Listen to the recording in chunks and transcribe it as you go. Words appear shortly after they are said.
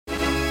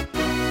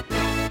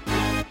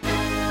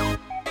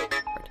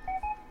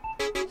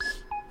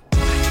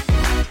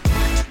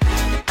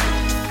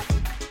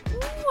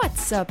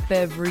What's up,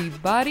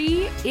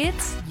 everybody?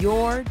 It's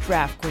your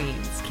Draft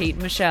Queens, Kate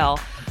and Michelle.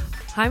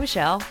 Hi,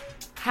 Michelle.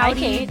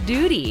 Howdy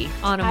doody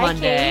on a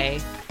Monday.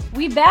 Kate.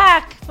 We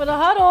back for the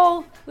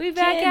huddle. We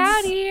back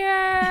out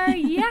here.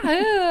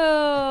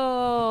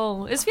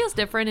 Yahoo! This feels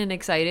different and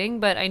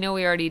exciting, but I know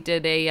we already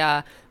did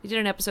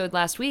an episode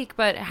last week.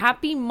 But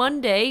happy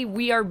Monday!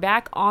 We are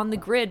back on the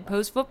grid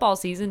post football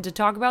season to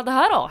talk about the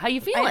huddle. How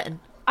you feeling?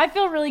 I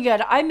feel really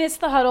good. I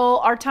missed the huddle.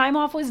 Our time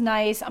off was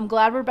nice. I'm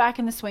glad we're back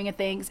in the swing of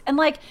things. And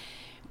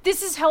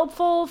this is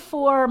helpful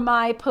for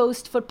my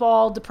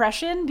post-football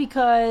depression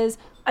because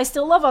I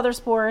still love other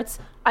sports.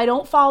 I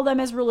don't follow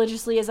them as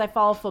religiously as I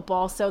follow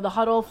football, so the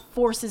huddle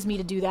forces me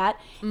to do that.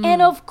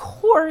 And of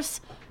course,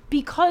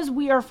 because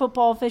we are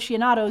football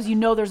aficionados,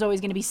 there's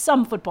always going to be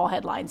some football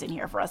headlines in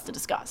here for us to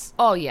discuss.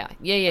 Oh, yeah.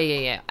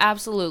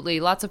 Absolutely.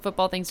 Lots of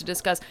football things to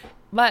discuss.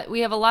 But we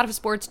have a lot of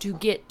sports to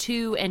get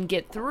to and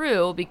get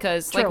through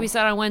because, like we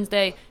said on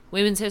Wednesday,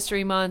 Women's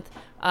History Month.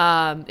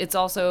 It's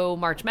also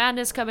March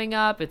Madness coming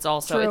up. It's all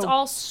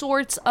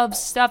sorts of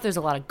stuff. There's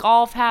a lot of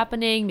golf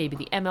happening. Maybe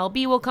the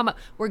MLB will come up.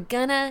 We're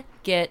gonna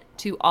get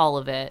to all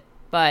of it,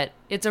 but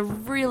it's a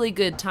really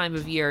good time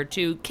of year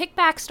to kick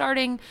back,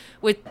 starting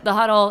with the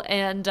huddle,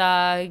 and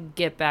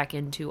get back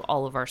into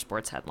all of our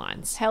sports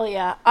headlines. Hell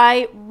yeah.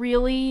 I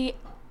really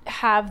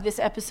have this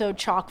episode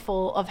chock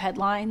full of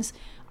headlines.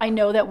 I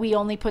know that we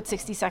only put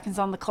 60 seconds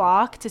on the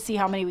clock to see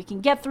how many we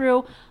can get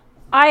through.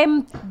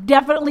 I'm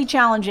definitely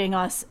challenging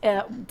us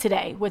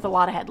today with a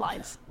lot of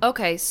headlines.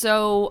 Okay,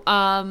 so,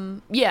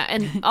 and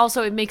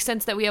also it makes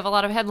sense that we have a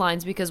lot of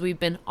headlines because we've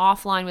been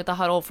offline with the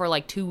huddle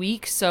for 2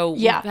 weeks, so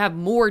we have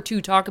more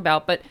to talk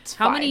about. But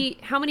how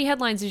many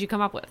headlines did you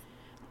come up with?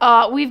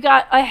 We've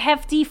got a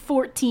hefty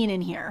 14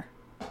 in here.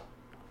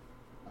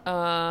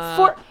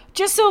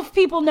 Just so if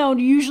people know,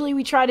 usually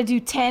we try to do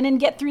 10 and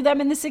get through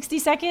them in the 60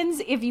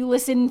 seconds. If you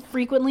listen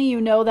frequently,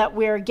 you know that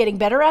we're getting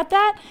better at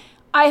that.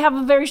 I have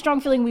a very strong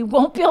feeling we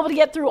won't be able to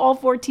get through all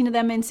 14 of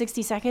them in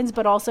 60 seconds,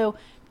 but also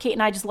Kate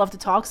and I just love to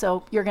talk,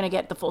 so you're going to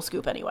get the full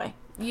scoop anyway.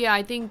 Yeah,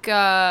 I think,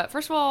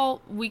 first of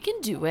all, we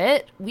can do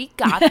it. We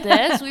got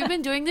this. We've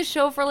been doing this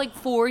show for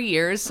 4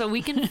 years, so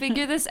we can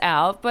figure this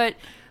out. But,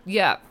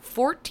 yeah,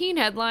 14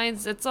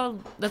 headlines, that's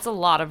a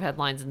lot of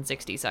headlines in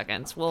 60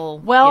 seconds.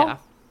 Well,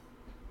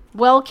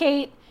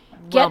 Kate,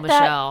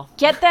 Michelle,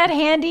 get that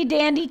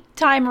handy-dandy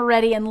timer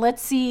ready, and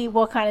let's see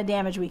what kind of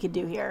damage we could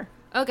do here.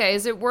 Okay,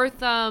 is it worth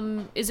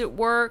talking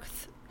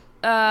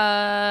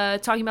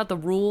about the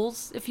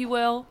rules, if you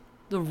will?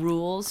 The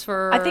rules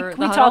for I think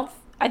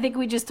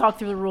we just talked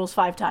through the rules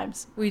 5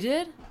 times. We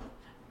did?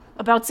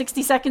 About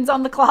 60 seconds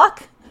on the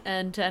clock?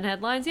 And 10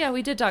 headlines? Yeah,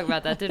 we did talk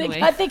about that, didn't we?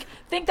 I think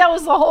that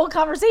was the whole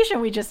conversation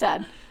we just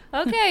had.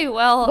 Okay,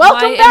 well,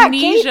 welcome my back,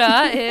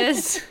 amnesia Kate.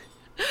 is...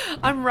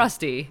 I'm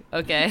rusty,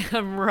 okay?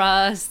 I'm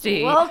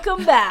rusty.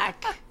 Welcome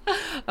back.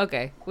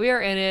 Okay, we are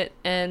in it,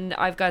 and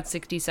I've got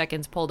 60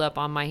 seconds pulled up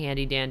on my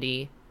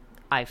handy-dandy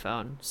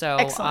iPhone. So,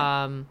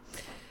 excellent.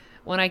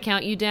 When I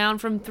count you down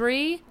from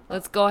 3,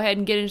 let's go ahead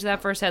and get into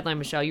that first headline,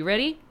 Michelle. You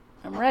ready?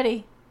 I'm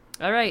ready.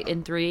 All right,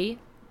 in 3,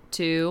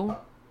 2,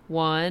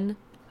 1,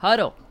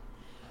 huddle.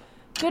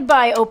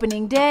 Goodbye,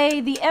 opening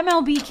day. The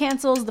MLB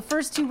cancels the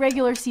first 2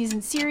 regular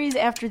season series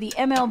after the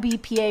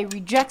MLBPA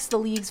rejects the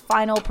league's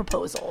final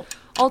proposal.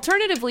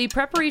 Alternatively,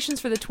 preparations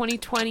for the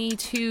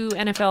 2022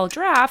 NFL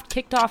Draft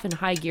kicked off in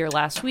high gear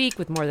last week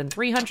with more than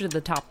 300 of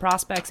the top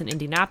prospects in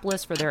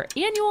Indianapolis for their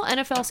annual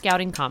NFL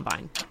Scouting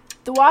Combine.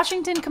 The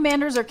Washington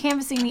Commanders are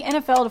canvassing the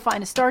NFL to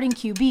find a starting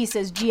QB,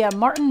 says GM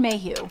Martin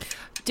Mayhew.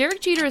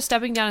 Derek Jeter is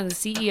stepping down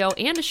as the CEO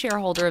and a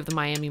shareholder of the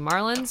Miami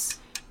Marlins.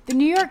 The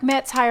New York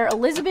Mets hire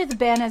Elizabeth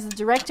Ben as the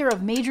director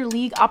of Major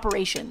League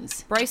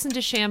Operations. Bryson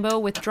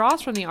DeChambeau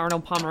withdraws from the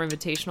Arnold Palmer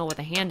Invitational with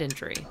a hand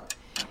injury.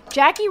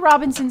 Jackie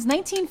Robinson's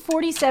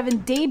 1947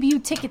 debut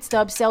ticket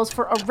stub sells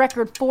for a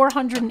record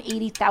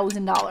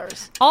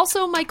 $480,000.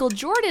 Also, Michael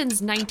Jordan's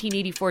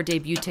 1984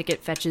 debut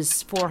ticket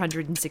fetches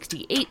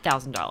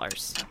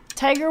 $468,000.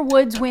 Tiger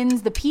Woods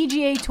wins the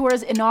PGA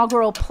Tour's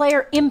inaugural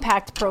Player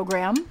Impact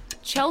Program.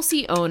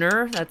 Chelsea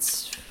owner,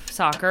 that's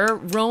soccer,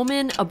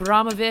 Roman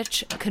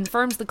Abramovich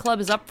confirms the club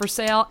is up for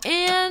sale,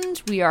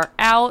 and we are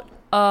out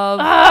of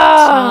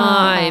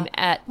time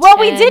at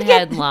 10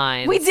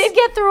 headlines. We did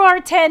get through our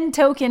 10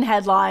 token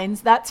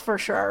headlines, that's for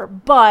sure.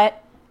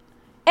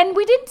 And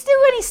we didn't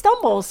do any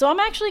stumbles, so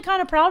I'm actually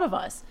kind of proud of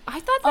us. I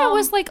thought that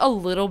was a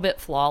little bit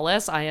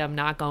flawless. I am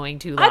not going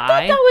to lie. I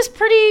thought that was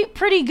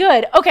pretty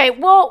good. Okay,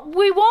 well,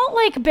 we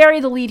won't bury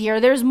the lead here.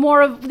 There's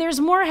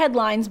more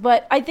headlines,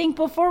 but I think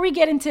before we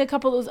get into a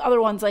couple of those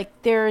other ones,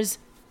 there's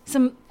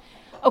some.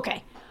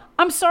 Okay.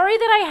 I'm sorry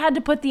that I had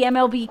to put the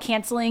MLB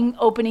canceling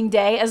opening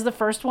day as the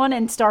first one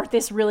and start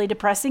this really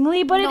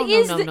depressingly, but it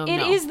is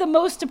the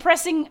most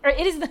depressing, or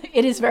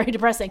it is very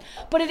depressing,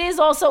 but it is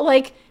also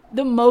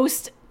the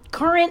most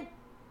current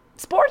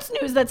sports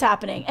news that's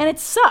happening, and it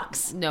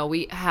sucks.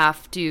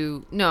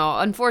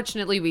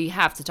 Unfortunately we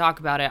have to talk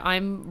about it.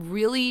 I'm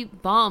really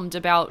bummed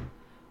about,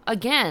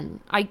 again,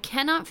 I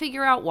cannot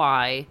figure out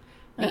why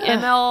the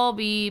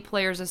MLB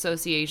Players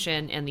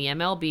Association and the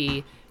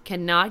MLB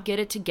cannot get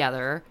it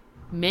together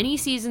many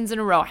seasons in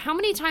a row. How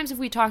many times have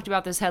we talked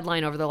about this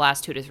headline over the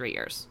last 2 to 3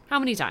 years? How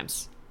many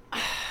times?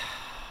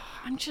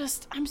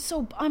 I'm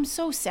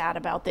so sad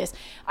about this.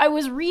 I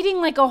was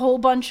reading like a whole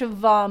bunch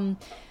of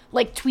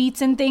like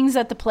tweets and things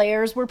that the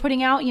players were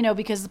putting out, you know,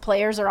 because the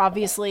players are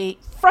obviously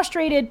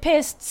frustrated,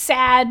 pissed,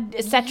 sad,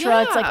 etc.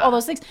 Yeah. It's like all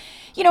those things.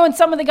 You know, and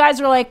some of the guys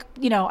are like,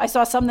 you know, I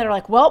saw some that are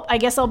like, well, I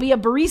guess I'll be a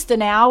barista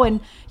now. And,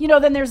 you know,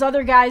 then there's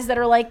other guys that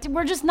are like,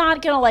 we're just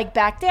not going to like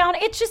back down.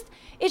 It's just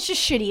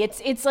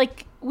shitty. It's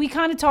like we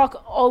kind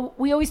of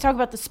we always talk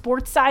about the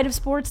sports side of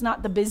sports,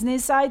 not the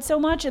business side so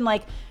much. And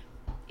like,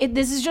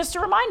 this is just a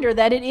reminder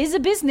that it is a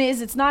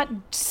business. It's not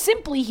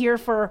simply here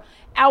for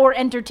our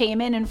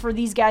entertainment and for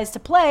these guys to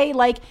play.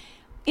 Like,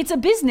 it's a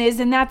business,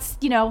 and that's,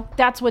 you know,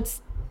 that's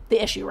what's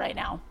the issue right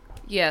now.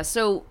 Yeah,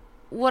 so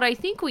what I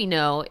think we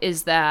know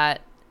is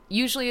that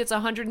usually it's a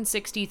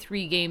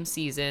 163 game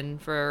season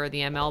for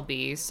the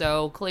MLB.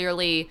 So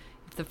clearly,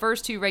 if the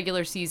first 2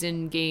 regular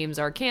season games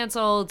are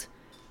canceled,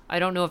 I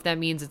don't know if that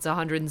means it's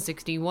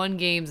 161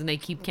 games and they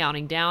keep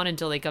counting down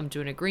until they come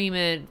to an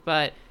agreement.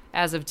 But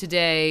as of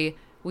today,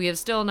 we have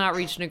still not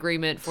reached an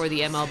agreement for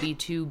the MLB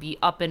to be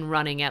up and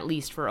running, at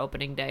least for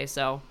opening day.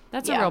 So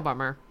that's a real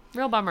bummer.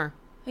 Real bummer.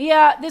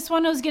 Yeah, this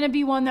one is going to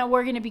be one that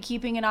we're going to be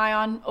keeping an eye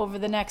on over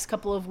the next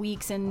couple of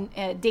weeks and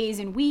days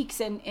and weeks,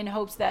 and in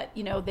hopes that,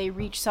 you know, they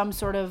reach some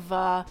sort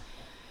of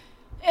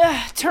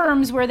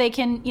terms where they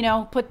can, you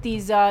know, put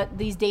these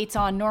dates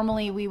on.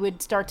 Normally we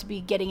would start to be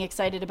getting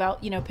excited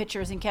about, you know,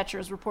 pitchers and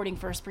catchers reporting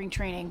for spring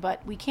training,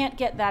 but we can't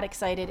get that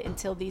excited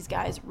until these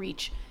guys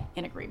reach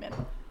an agreement.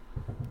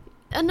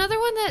 Another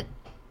one that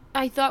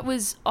I thought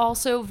was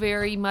also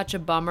very much a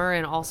bummer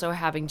and also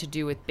having to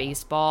do with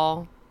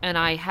baseball, and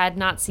I had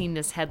not seen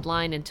this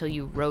headline until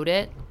you wrote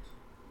it,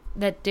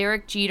 that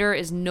Derek Jeter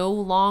is no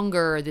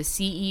longer the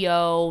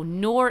CEO,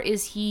 nor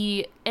is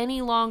he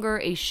any longer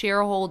a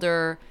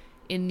shareholder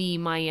in the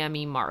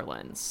Miami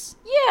Marlins.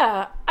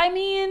 Yeah, I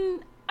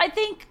mean, I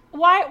think,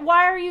 why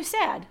are you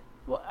sad?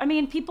 I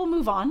mean, people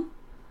move on.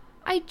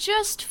 I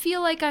just feel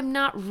like I'm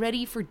not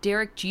ready for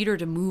Derek Jeter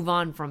to move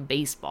on from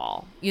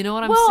baseball. You know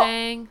what I'm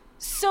saying?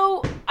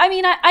 So, I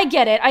mean, I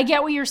get it. I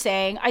get what you're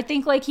saying. I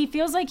think, like, he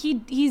feels like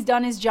he's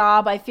done his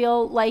job. I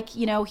feel like,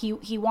 you know,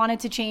 he wanted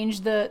to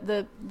change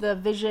the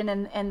vision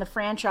and the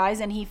franchise,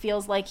 and he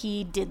feels like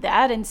he did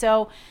that. And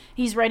so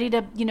he's ready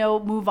to, you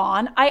know, move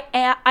on.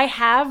 I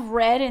have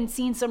read and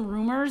seen some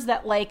rumors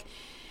that, like,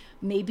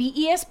 maybe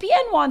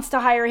ESPN wants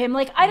to hire him.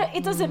 Like,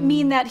 it doesn't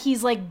mean that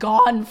he's, like,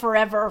 gone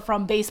forever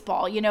from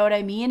baseball. You know what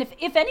I mean?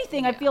 If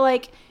anything, I feel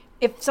like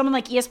if someone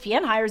like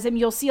ESPN hires him,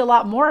 you'll see a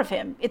lot more of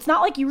him. It's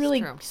not like you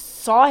really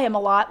saw him a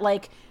lot,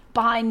 like,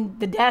 behind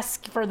the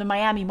desk for the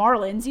Miami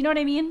Marlins. You know what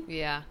I mean?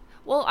 Yeah.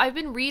 Well, I've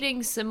been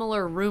reading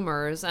similar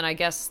rumors, and I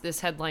guess this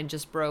headline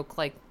just broke,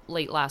 like,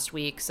 late last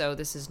week, so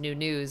this is new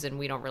news, and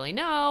we don't really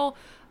know.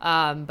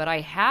 But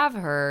I have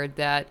heard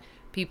that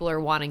people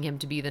are wanting him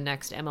to be the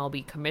next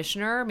MLB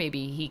commissioner.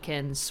 Maybe he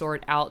can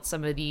sort out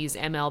some of these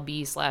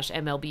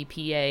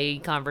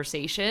MLB/MLBPA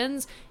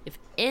conversations. If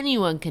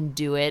anyone can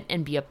do it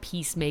and be a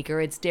peacemaker,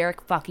 it's Derek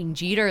fucking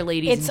Jeter,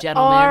 ladies and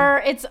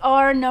gentlemen. It's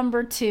our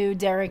number 2,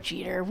 Derek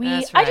Jeter.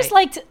 That's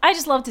right. I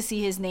just love to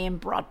see his name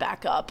brought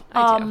back up.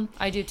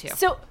 I do too.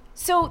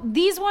 So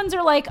these ones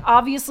are, like,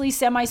 obviously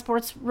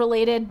semi-sports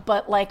related,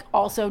 but, like,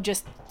 also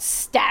just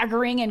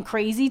staggering and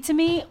crazy to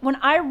me. When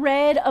I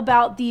read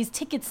about these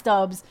ticket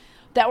stubs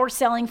that were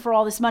selling for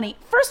all this money,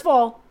 first of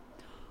all,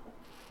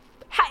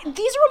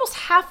 these are almost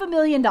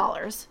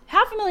 $500,000.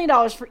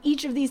 $500,000 for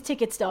each of these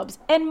ticket stubs.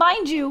 And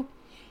mind you,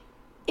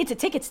 it's a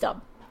ticket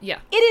stub. Yeah.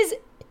 It is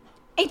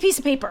a piece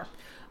of paper.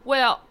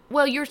 Well,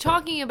 you were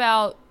talking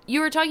about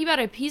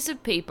a piece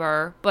of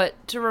paper,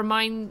 but to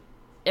remind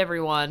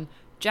everyone,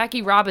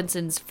 Jackie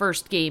Robinson's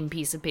first game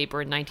piece of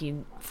paper in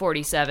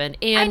 1947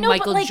 and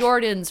Michael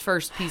Jordan's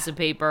first piece of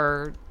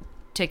paper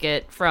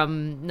ticket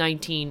from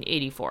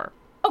 1984.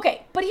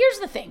 Okay, but here's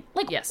the thing.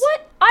 Like, yes.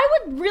 What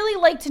I would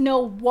really like to know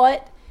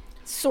what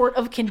sort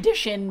of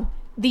condition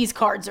these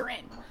cards are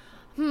in.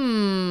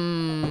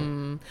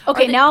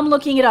 Okay, now I'm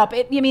looking it up.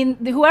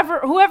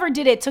 Whoever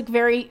did it took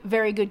very,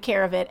 very good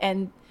care of it.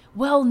 And,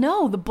 well,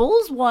 no, the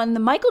Bulls one, the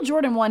Michael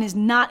Jordan one, is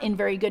not in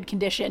very good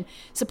condition,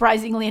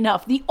 surprisingly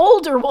enough. The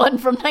older one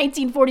from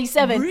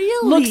 1947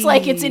 looks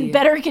like it's in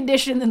better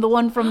condition than the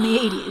one from the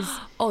 80s.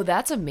 Oh,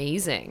 that's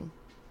amazing.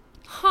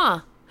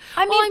 Huh.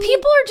 I mean,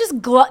 people are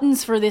just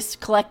gluttons for this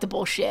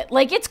collectible shit.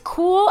 Like, it's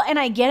cool, and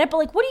I get it, but,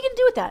 like, what are you going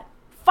to do with that?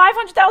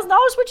 $500,000?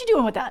 What you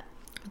doing with that?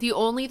 The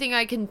only thing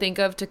I can think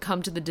of to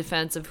come to the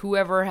defense of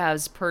whoever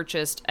has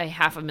purchased a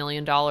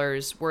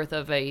 $500,000 worth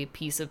of a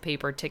piece of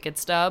paper ticket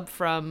stub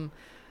from,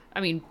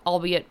 I mean,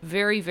 albeit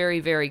very, very,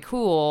 very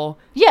cool.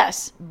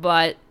 Yes.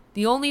 But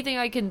the only thing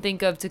I can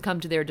think of to come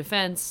to their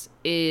defense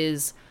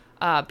is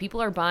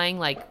people are buying,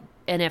 like,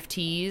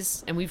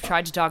 NFTs, and we've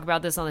tried to talk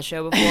about this on the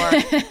show before.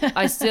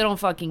 I still don't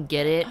fucking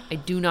get it. I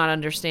do not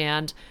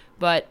understand.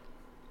 But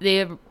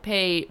they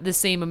pay the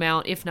same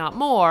amount, if not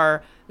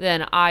more,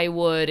 than I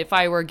would if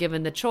I were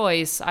given the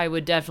choice. I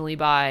would definitely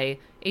buy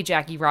a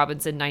Jackie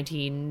Robinson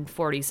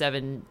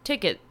 1947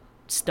 ticket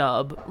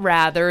stub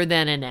rather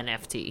than an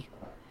NFT.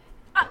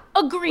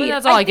 Agreed. But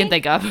that's all I can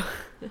think of.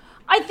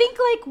 I think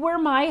like where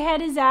my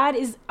head is at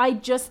is I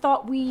just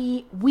thought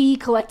we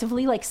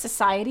collectively, like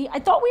society, I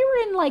thought we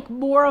were in like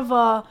more of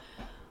a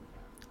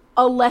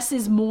less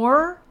is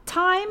more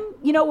time,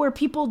 you know, where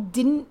people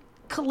didn't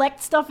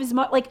collect stuff as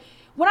much. Like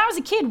when I was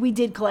a kid, we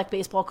did collect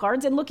baseball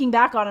cards, and looking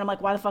back on it, I'm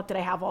like, why the fuck did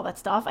I have all that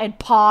stuff? I had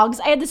Pogs.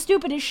 I had the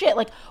stupidest shit.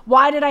 Like,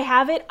 why did I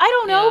have it? I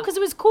don't know, because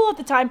it was cool at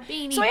the time.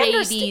 Beanie so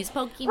Babies,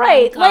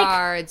 Pokemon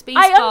cards,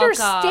 baseball I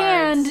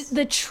understand cards.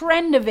 the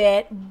trend of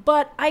it,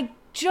 but I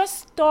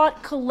just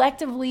thought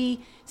collectively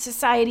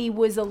society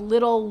was a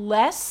little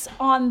less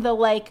on the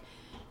like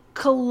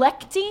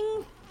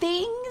collecting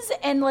things,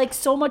 and like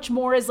so much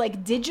more is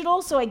like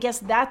digital. So I guess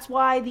that's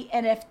why the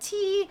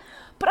NFT.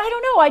 But I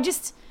don't know.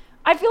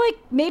 I feel like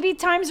maybe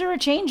times are a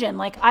changing.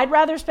 Like I'd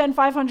rather spend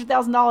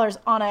 $500,000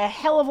 on a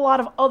hell of a lot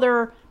of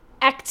other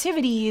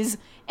activities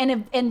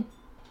and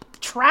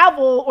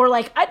travel, or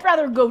like I'd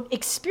rather go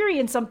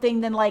experience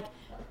something than like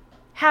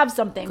have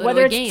something. Go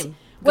to a game.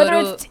 Go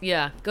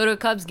to a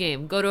Cubs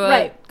game. Go to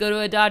a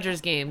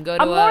Dodgers game.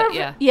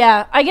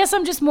 I guess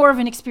I'm just more of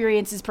an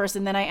experiences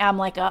person than I am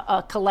like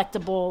a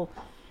collectible.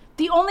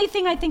 The only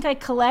thing I think I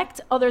collect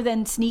other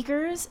than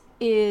sneakers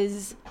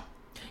is...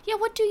 Yeah,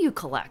 what do you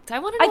collect? I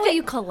want to know what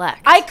you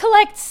collect. I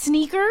collect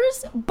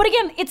sneakers, but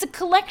again, it's a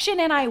collection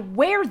and I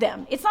wear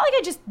them. It's not like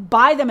I just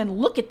buy them and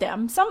look at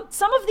them. Some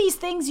of these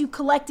things you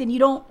collect and you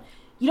don't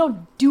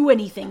do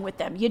anything with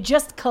them. You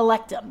just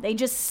collect them. They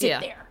just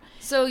sit there.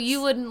 So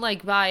you wouldn't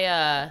like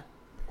buy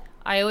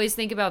I always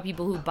think about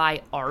people who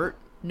buy art.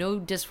 No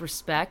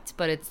disrespect,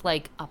 but it's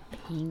like a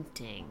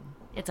painting.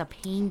 It's a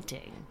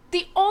painting.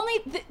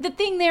 The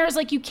thing there is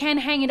like you can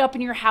hang it up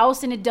in your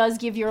house and it does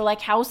give your like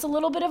house a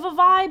little bit of a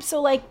vibe.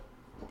 So like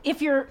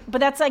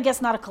but that's I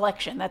guess not a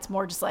collection. That's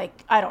more just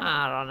like I don't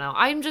know.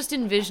 I'm just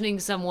envisioning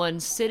someone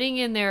sitting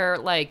in their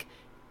like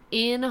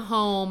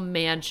in-home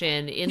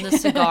mansion in the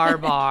cigar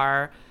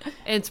bar.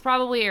 It's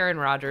probably Aaron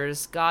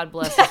Rodgers. God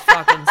bless his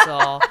fucking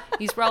soul.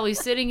 He's probably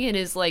sitting in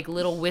his like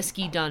little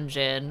whiskey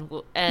dungeon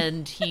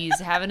and he's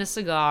having a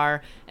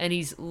cigar and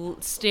he's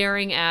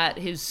staring at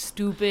his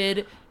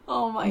stupid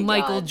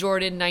Michael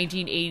Jordan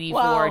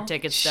 1984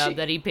 ticket stub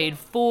that he paid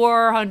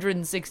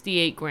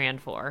 $468,000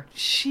 for.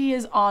 She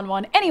is on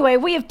one. Anyway,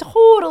 we have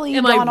totally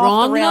gone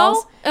off the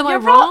rails. Am I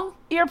wrong?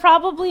 You're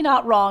probably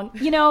not wrong.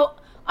 You know,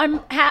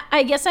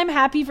 I guess I'm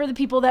happy for the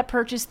people that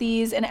purchased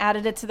these and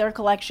added it to their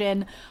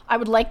collection. I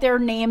would like their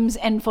names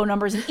and phone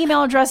numbers and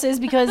email addresses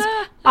because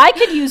I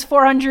could use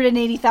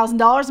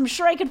 $480,000. I'm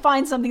sure I could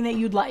find something that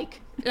you'd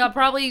like.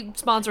 Probably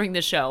sponsoring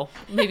this show.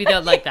 Maybe they'd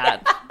like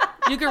that.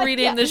 You can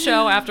rename the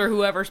show after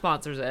whoever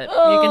sponsors it.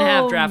 You can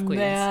have Draft Queens.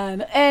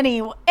 Man.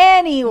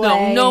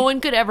 Anyway. No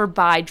one could ever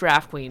buy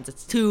Draft Queens.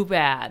 It's too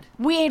bad.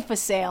 We ain't for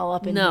sale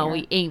up in here. No,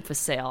 we ain't for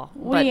sale.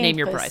 But name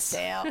your price.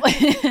 Sale.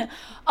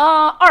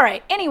 All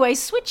right. Anyway,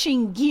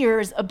 switching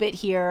gears a bit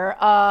here.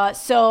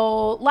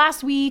 So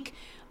last week,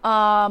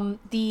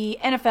 the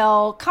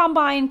NFL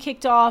Combine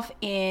kicked off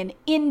in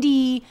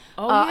Indy.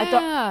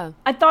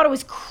 I thought it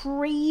was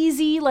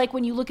crazy. Like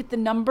when you look at the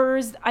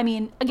numbers, I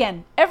mean,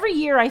 again, every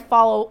year I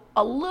follow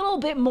a little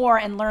bit more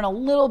and learn a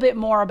little bit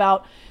more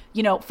about,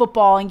 you know,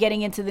 football and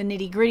getting into the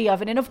nitty gritty of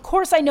it. And of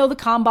course I know the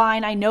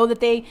Combine. I know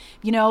that they,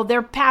 you know,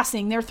 they're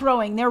passing, they're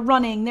throwing, they're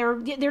running,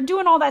 they're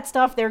doing all that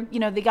stuff. They're, you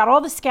know, they got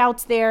all the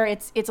scouts there.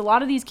 It's a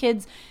lot of these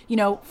kids, you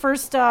know,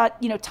 first,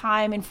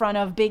 time in front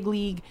of big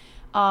league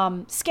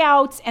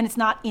scouts, and it's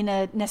not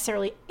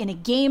necessarily in a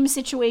game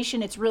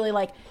situation. It's really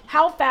like,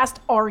 how fast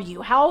are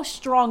you? How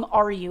strong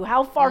are you?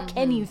 How far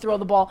can you throw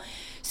the ball?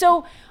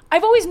 So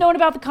I've always known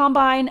about the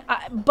Combine,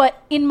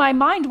 but in my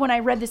mind, when I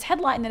read this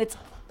headline that it's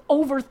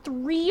over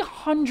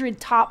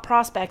 300 top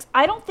prospects,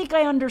 I don't think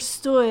I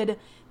understood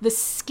the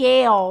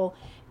scale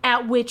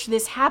at which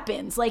this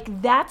happens.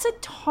 Like, that's a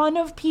ton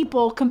of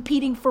people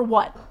competing for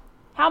what?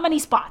 How many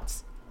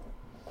spots?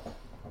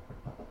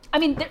 I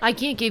mean, I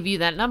can't give you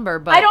that number,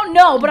 but I don't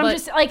know. But I'm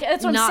just like,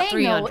 that's what I'm saying.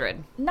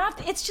 300.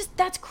 It's just,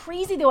 that's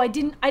crazy though. I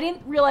didn't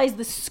realize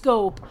the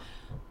scope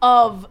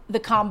of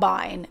the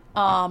Combine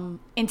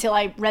until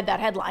I read that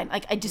headline.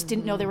 Like, I just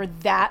didn't know there were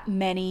that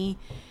many.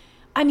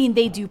 I mean,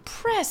 they do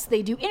press,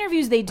 they do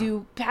interviews, they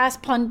do pass,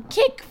 punt,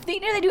 kick, they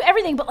do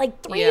everything. But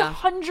like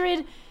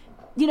 300,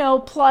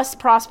 plus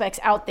prospects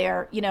out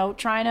there,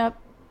 trying to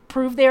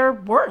prove their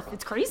worth.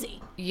 It's crazy.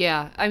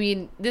 Yeah, I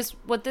mean,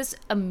 what this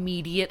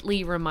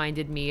immediately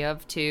reminded me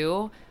of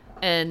too,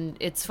 and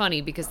it's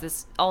funny because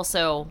this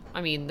also, I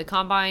mean, the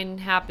Combine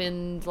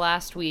happened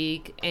last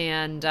week,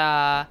 and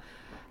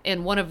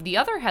one of the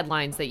other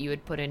headlines that you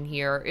had put in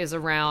here is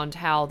around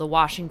how the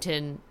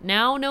Washington,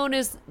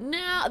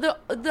 the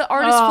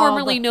artist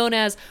formerly known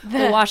as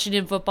the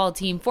Washington football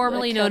team,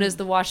 formerly known as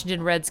the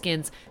Washington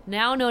Redskins,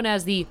 now known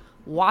as the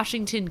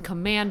Washington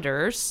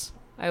Commanders.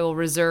 I will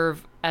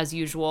reserve, as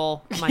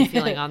usual, my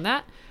feeling on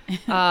that.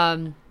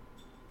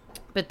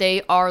 But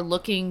they are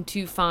looking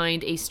to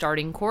find a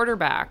starting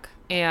quarterback.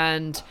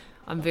 And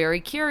I'm very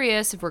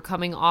curious if we're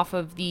coming off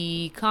of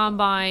the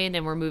combine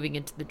and we're moving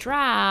into the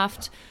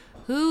draft,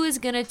 who is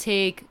going to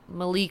take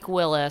Malik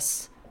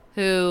Willis,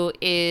 who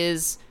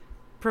is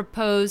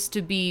proposed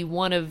to be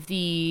one of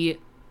the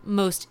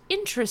most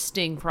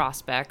interesting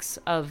prospects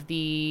of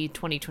the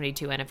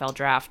 2022 NFL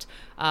draft.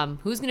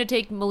 Who's going to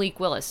take Malik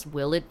Willis?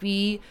 Will it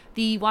be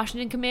the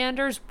Washington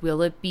Commanders?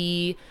 Will it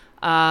be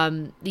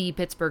the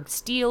Pittsburgh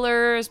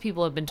Steelers?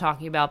 People have been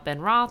talking about Ben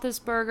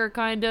Roethlisberger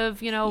kind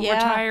of,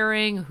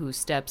 retiring. Who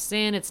steps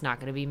in? It's not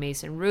going to be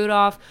Mason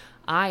Rudolph.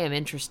 I am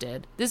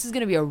interested. This is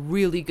going to be a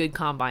really good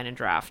combine and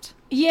draft.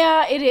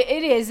 Yeah, it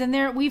is.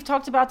 And we've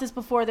talked about this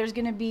before. There's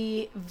going to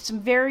be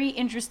some very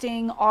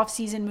interesting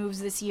off-season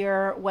moves this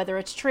year, whether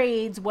it's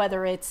trades,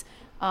 whether it's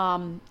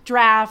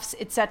drafts,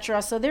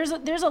 etc. So there's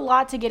a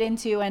lot to get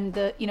into, and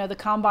the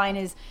combine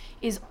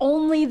is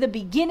only the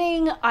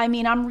beginning. I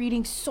mean, I'm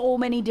reading so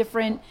many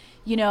different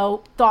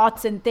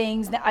thoughts and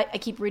things that I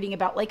keep reading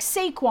about, like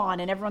Saquon,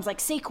 and everyone's like,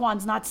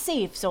 Saquon's not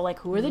safe. So like,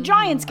 who are the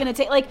Giants going to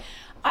take? Like,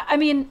 I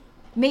mean,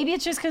 maybe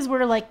it's just because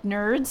we're like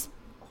nerds.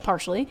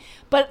 Partially,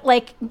 but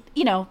like,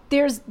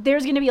 there's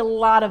going to be a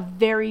lot of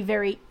very,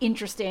 very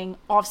interesting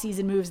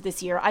off-season moves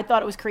this year. I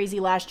thought it was crazy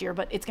last year,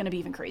 but it's going to be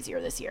even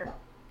crazier this year.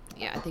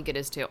 Yeah, I think it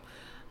is too.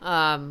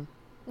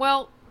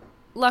 Well,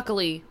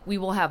 luckily we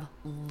will have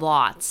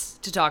lots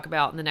to talk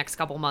about in the next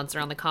couple months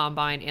around the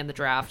combine and the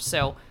draft.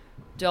 So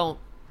don't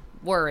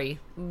worry.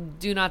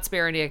 Do not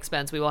spare any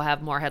expense. We will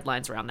have more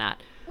headlines around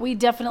that. We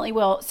definitely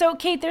will. So,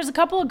 Kate, there's a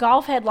couple of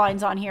golf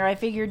headlines on here. I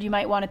figured you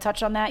might want to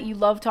touch on that. You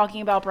love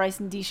talking about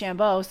Bryson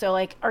DeChambeau. So,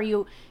 like, are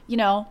you,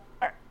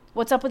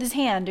 what's up with his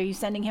hand? Are you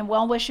sending him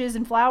well wishes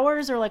and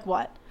flowers, or like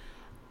what?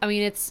 I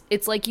mean,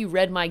 it's like you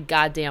read my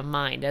goddamn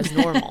mind, as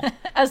normal.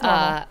 As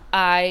normal.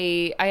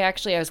 I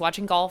was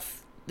watching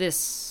golf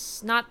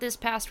not this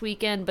past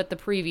weekend, but the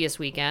previous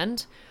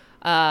weekend.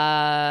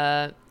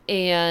 And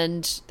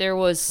there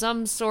was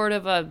some sort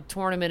of a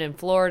tournament in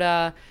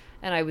Florida,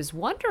 and I was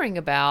wondering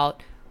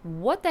about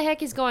what the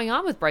heck is going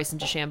on with Bryson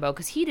DeChambeau,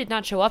 because he did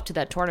not show up to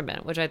that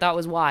tournament, which I thought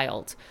was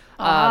wild.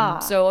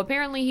 So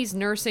apparently he's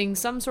nursing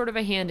some sort of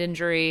a hand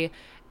injury,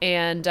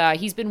 and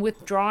he's been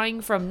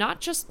withdrawing from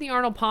not just the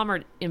Arnold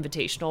Palmer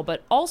Invitational,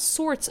 but all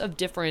sorts of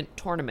different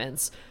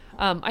tournaments.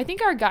 I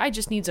think our guy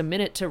just needs a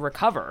minute to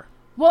recover.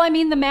 Well, I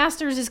mean, the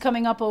Masters is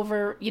coming up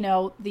over,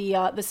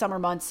 the summer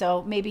months,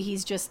 so maybe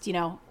he's just,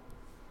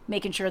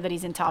 making sure that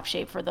he's in top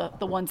shape for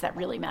the ones that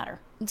really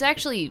matter. It's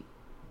actually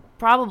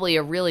probably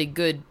a really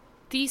good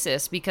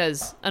thesis,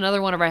 because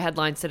another one of our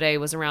headlines today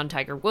was around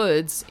Tiger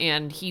Woods,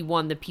 and he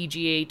won the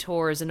PGA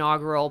Tour's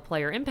inaugural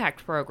Player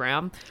Impact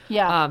Program.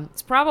 Yeah.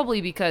 It's probably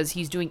because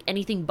he's doing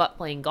anything but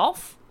playing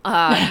golf.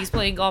 He's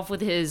playing golf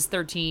with his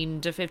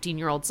 13 to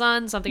 15-year-old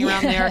son, something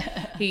around there.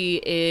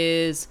 He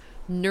is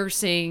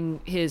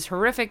nursing his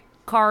horrific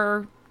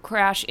car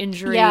crash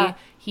injury. Yeah.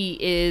 He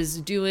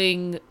is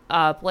doing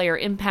player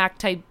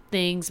impact type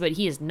things, but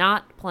he is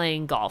not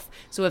playing golf.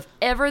 So if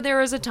ever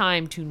there is a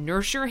time to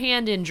nurse your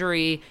hand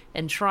injury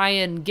and try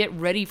and get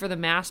ready for the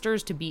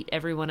Masters to beat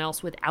everyone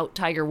else without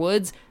Tiger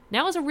Woods,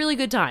 now is a really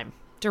good time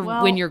to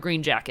win your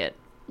green jacket.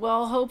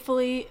 Well,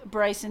 hopefully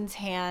Bryson's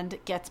hand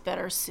gets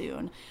better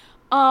soon.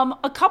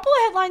 A couple of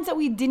headlines that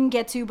we didn't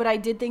get to, but I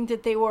did think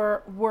that they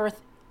were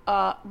worth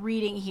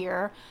reading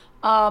here.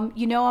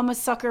 I'm a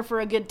sucker for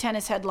a good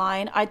tennis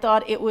headline. I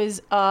thought it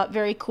was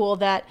very cool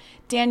that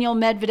Daniel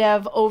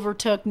Medvedev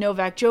overtook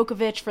Novak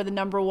Djokovic for the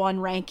number one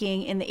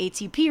ranking in the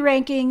ATP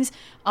rankings.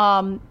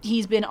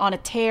 He's been on a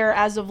tear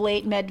as of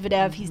late,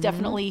 Medvedev. He's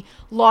definitely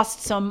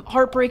lost some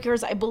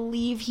heartbreakers. I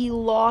believe he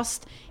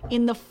lost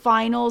in the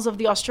finals of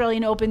the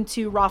Australian Open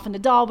to Rafa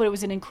Nadal, but it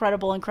was an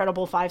incredible,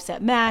 incredible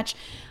 5-set match.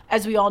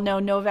 As we all know,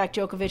 Novak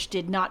Djokovic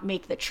did not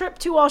make the trip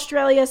to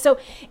Australia. So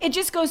it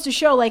just goes to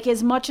show, like,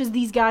 as much as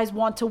these guys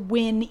want to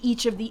win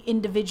each of the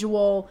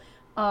individual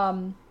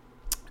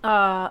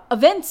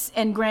events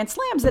and Grand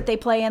Slams that they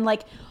play in,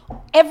 like,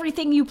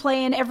 everything you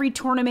play in, every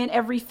tournament,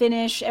 every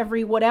finish,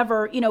 every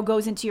whatever,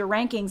 goes into your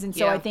rankings. And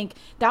so I think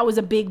that was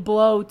a big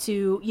blow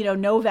to,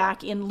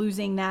 Novak in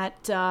losing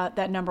that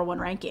number one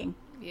ranking.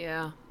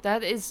 Yeah,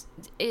 it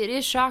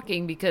is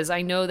shocking, because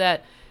I know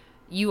that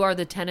you are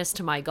the tennis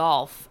to my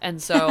golf,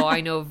 and so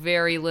I know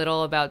very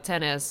little about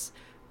tennis,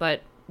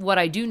 but what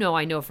I do know,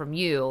 I know from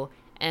you,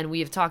 and we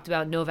have talked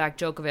about Novak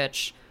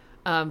Djokovic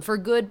for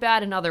good,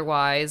 bad, and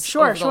otherwise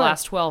over the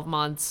last 12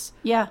 months.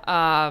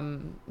 Yeah.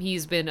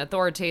 He's been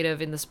authoritative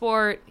in the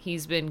sport.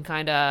 He's been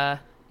kind of,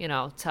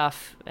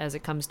 tough as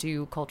it comes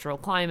to cultural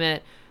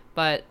climate,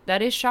 but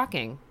that is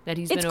shocking that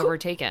he's been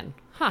overtaken.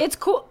 Huh. It's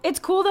cool. It's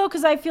cool though,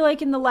 because I feel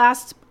like in the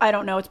last, I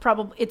don't know,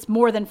 it's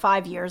more than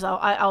 5 years.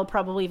 I'll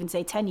probably even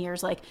say 10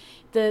 years. Like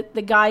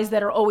the guys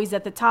that are always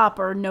at the top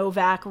are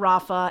Novak,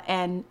 Rafa,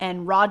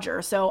 and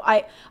Roger. So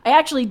I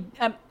actually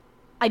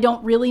I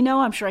don't really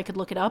know. I'm sure I could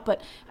look it up, but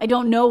I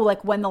don't know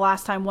like when the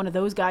last time one of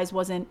those guys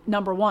wasn't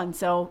number one.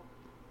 So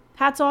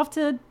hats off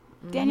to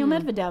Daniel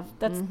Medvedev.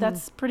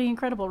 That's pretty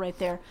incredible right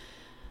there.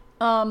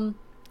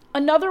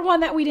 Another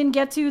one that we didn't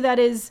get to that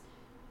is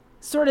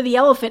sort of the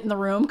elephant in the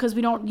room, because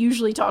we don't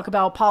usually talk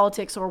about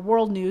politics or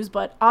world news,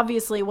 but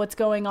obviously what's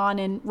going on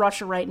in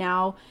Russia right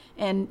now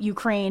and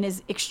Ukraine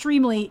is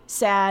extremely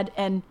sad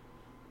and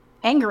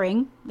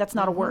angering. That's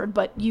not a word,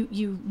 but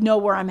you know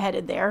where I'm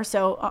headed there.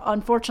 So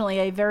unfortunately,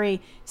 a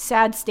very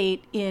sad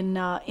state in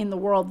the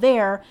world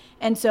there.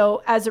 And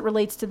so as it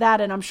relates to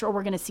that, and I'm sure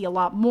we're going to see a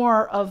lot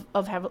more of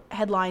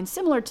headlines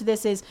similar to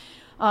this, is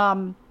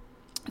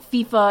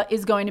FIFA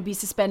is going to be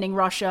suspending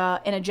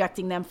Russia and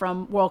ejecting them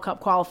from World Cup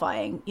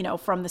qualifying,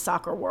 from the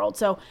soccer world.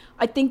 So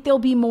I think there'll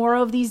be more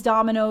of these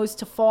dominoes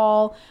to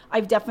fall.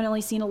 I've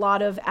definitely seen a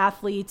lot of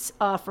athletes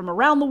from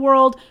around the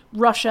world,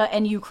 Russia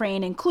and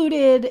Ukraine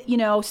included,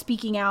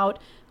 speaking out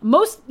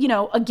most,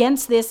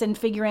 against this and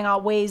figuring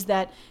out ways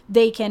that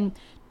they can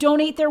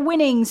donate their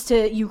winnings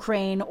to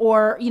Ukraine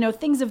or,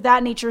 things of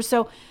that nature.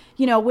 So,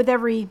 with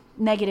every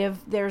negative,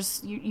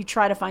 you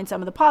try to find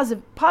some of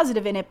the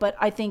positive in it. But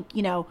I think,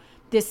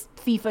 this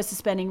FIFA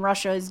suspending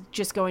Russia is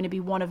just going to be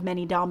one of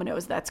many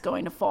dominoes that's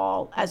going to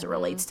fall as it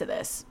relates to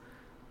this.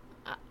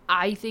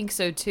 I think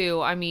so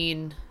too. I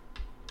mean,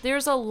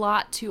 there's a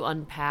lot to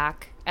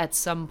unpack at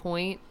some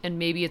point, and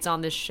maybe it's on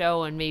this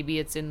show and maybe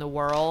it's in the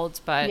world,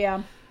 but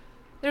yeah,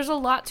 there's a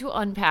lot to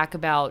unpack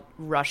about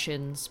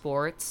Russian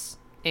sports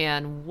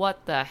and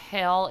what the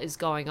hell is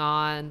going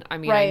on. I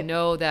mean, right. I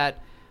know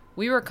that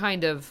we were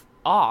kind of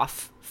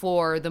off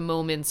for the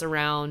moments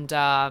around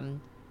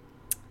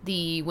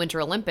the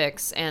Winter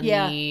Olympics and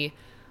the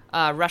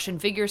Russian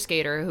figure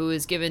skater who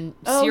was given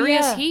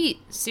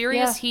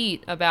serious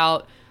heat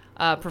about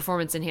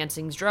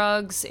performance-enhancing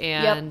drugs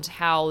and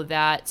how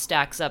that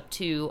stacks up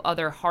to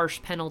other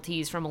harsh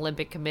penalties from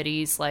Olympic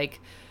committees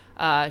like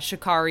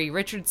Sha'Carri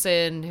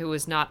Richardson, who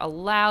was not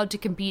allowed to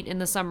compete in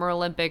the Summer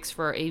Olympics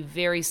for a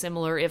very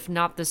similar, if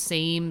not the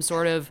same,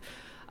 sort of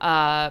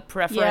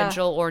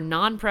preferential or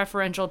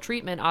non-preferential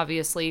treatment,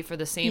 obviously, for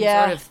the same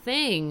sort of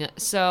thing.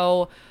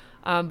 So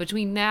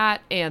between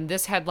that and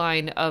this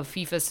headline of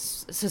FIFA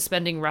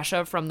suspending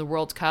Russia from the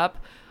World Cup,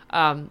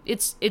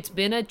 it's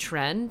been a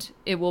trend.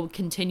 It will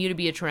continue to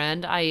be a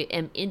trend. I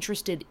am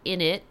interested in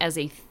it as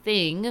a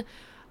thing,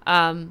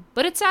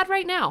 but it's sad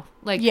right now.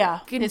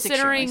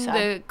 Considering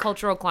the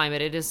cultural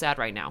climate, it is sad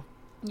right now.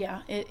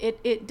 Yeah,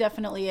 it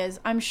definitely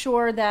is. I'm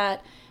sure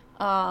that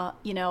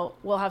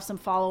we'll have some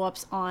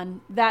follow-ups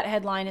on that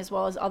headline as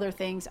well as other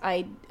things.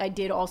 I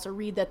did also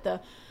read that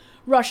the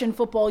Russian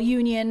Football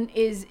Union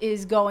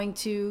is going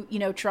to,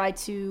 try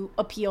to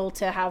appeal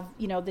to have,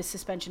 this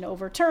suspension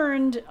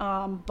overturned.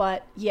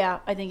 But yeah,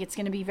 I think it's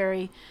going to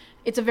be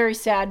it's a very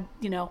sad,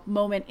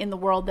 moment in the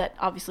world that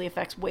obviously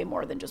affects way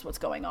more than just what's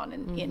going on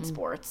in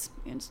sports.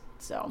 And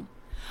so,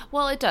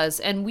 well, it does.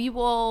 And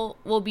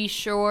we'll be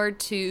sure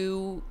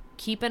to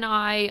keep an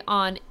eye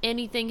on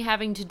anything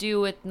having to do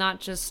with not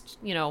just,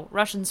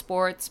 Russian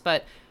sports,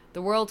 but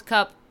the World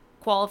Cup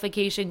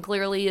qualification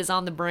clearly is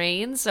on the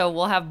brain, so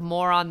we'll have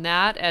more on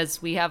that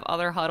as we have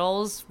other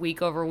huddles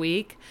week over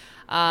week.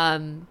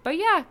 But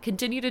yeah,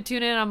 continue to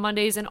tune in on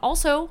Mondays and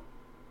also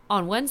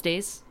on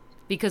Wednesdays,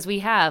 because we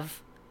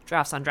have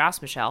Drafts on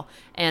Drafts, Michelle,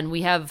 and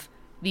we have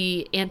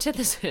the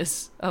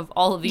antithesis of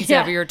all of these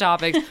heavier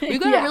topics. We've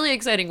got a really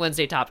exciting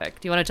Wednesday topic.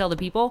 Do you want to tell the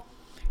people?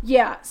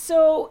 Yeah,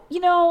 so,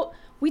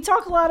 we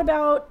talk a lot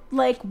about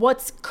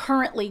what's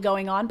currently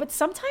going on, but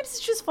sometimes it's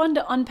just fun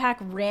to unpack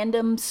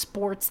random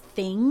sports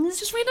things.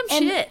 Just random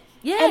shit.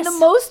 Yes. And the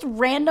most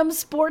random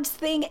sports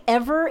thing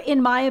ever,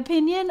 in my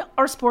opinion,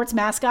 are sports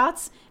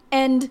mascots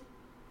and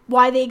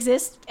why they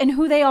exist and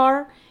who they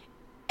are.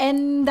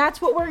 And that's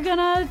what we're going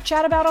to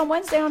chat about on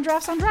Wednesday on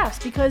Drafts on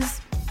Drafts,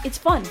 because it's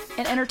fun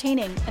and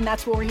entertaining, and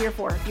that's what we're here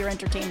for, your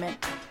entertainment.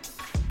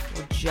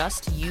 Well,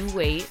 just you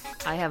wait.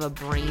 I have a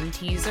brain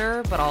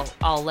teaser, but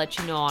I'll let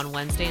you know on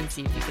Wednesday and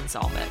see if you can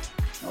solve it.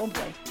 Oh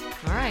boy.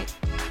 All right.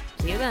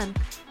 See you then.